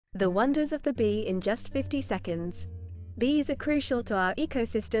The wonders of the bee in just 50 seconds. Bees are crucial to our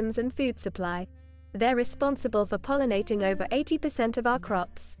ecosystems and food supply. They're responsible for pollinating over 80% of our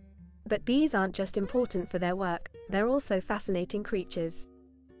crops. But bees aren't just important for their work, they're also fascinating creatures.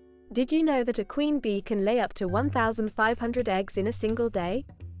 Did you know that a queen bee can lay up to 1,500 eggs in a single day?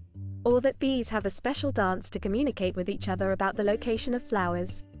 Or that bees have a special dance to communicate with each other about the location of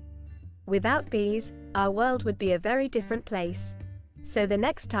flowers? Without bees, our world would be a very different place. So the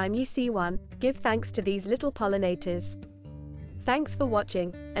next time you see one, give thanks to these little pollinators. Thanks for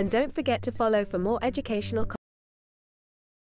watching, and don't forget to follow for more educational content.